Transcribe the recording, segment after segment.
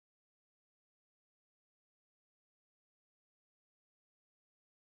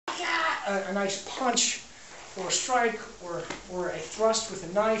a nice punch or a strike or a thrust with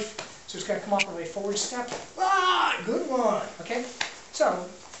a knife. So it's going to come off of a forward step. Ah, good one. Okay, so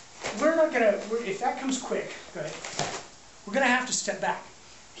we're not going to, if that comes quick, okay, we're going to have to step back.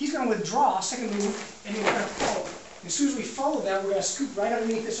 He's going to withdraw, second move, and we're going to follow. As soon as we follow that, we're going to scoop right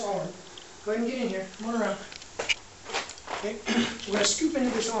underneath this arm. Go ahead and get in here. Come on around. Okay. We're going to scoop into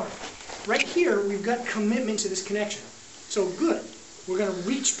this arm. Right here, we've got commitment to this connection. So good. We're going to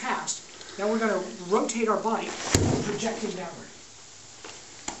reach past. Now we're going to rotate our body, projecting downward.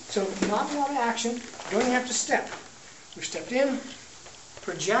 So not a lot of action. You only have to step. We've stepped in,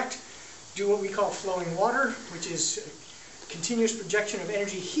 project, do what we call flowing water, which is continuous projection of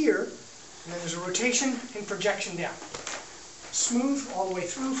energy here, and then there's a rotation and projection down. Smooth all the way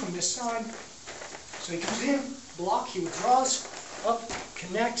through from this side. So he comes in, block, he withdraws, up,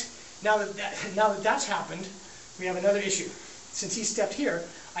 connect. Now that that's happened, we have another issue. Since he stepped here,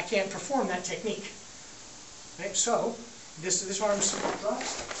 I can't perform that technique. Okay, so this arm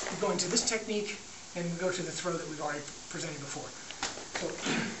drops, we go into this technique, and we go to the throw that we've already presented before. So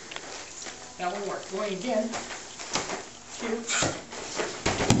that will work. Going again, here,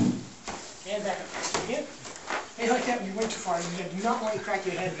 and back up. Again. Hey, like that, you went too far. You do not want to crack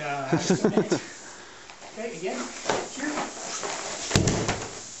your head after 2 minutes. Okay, again.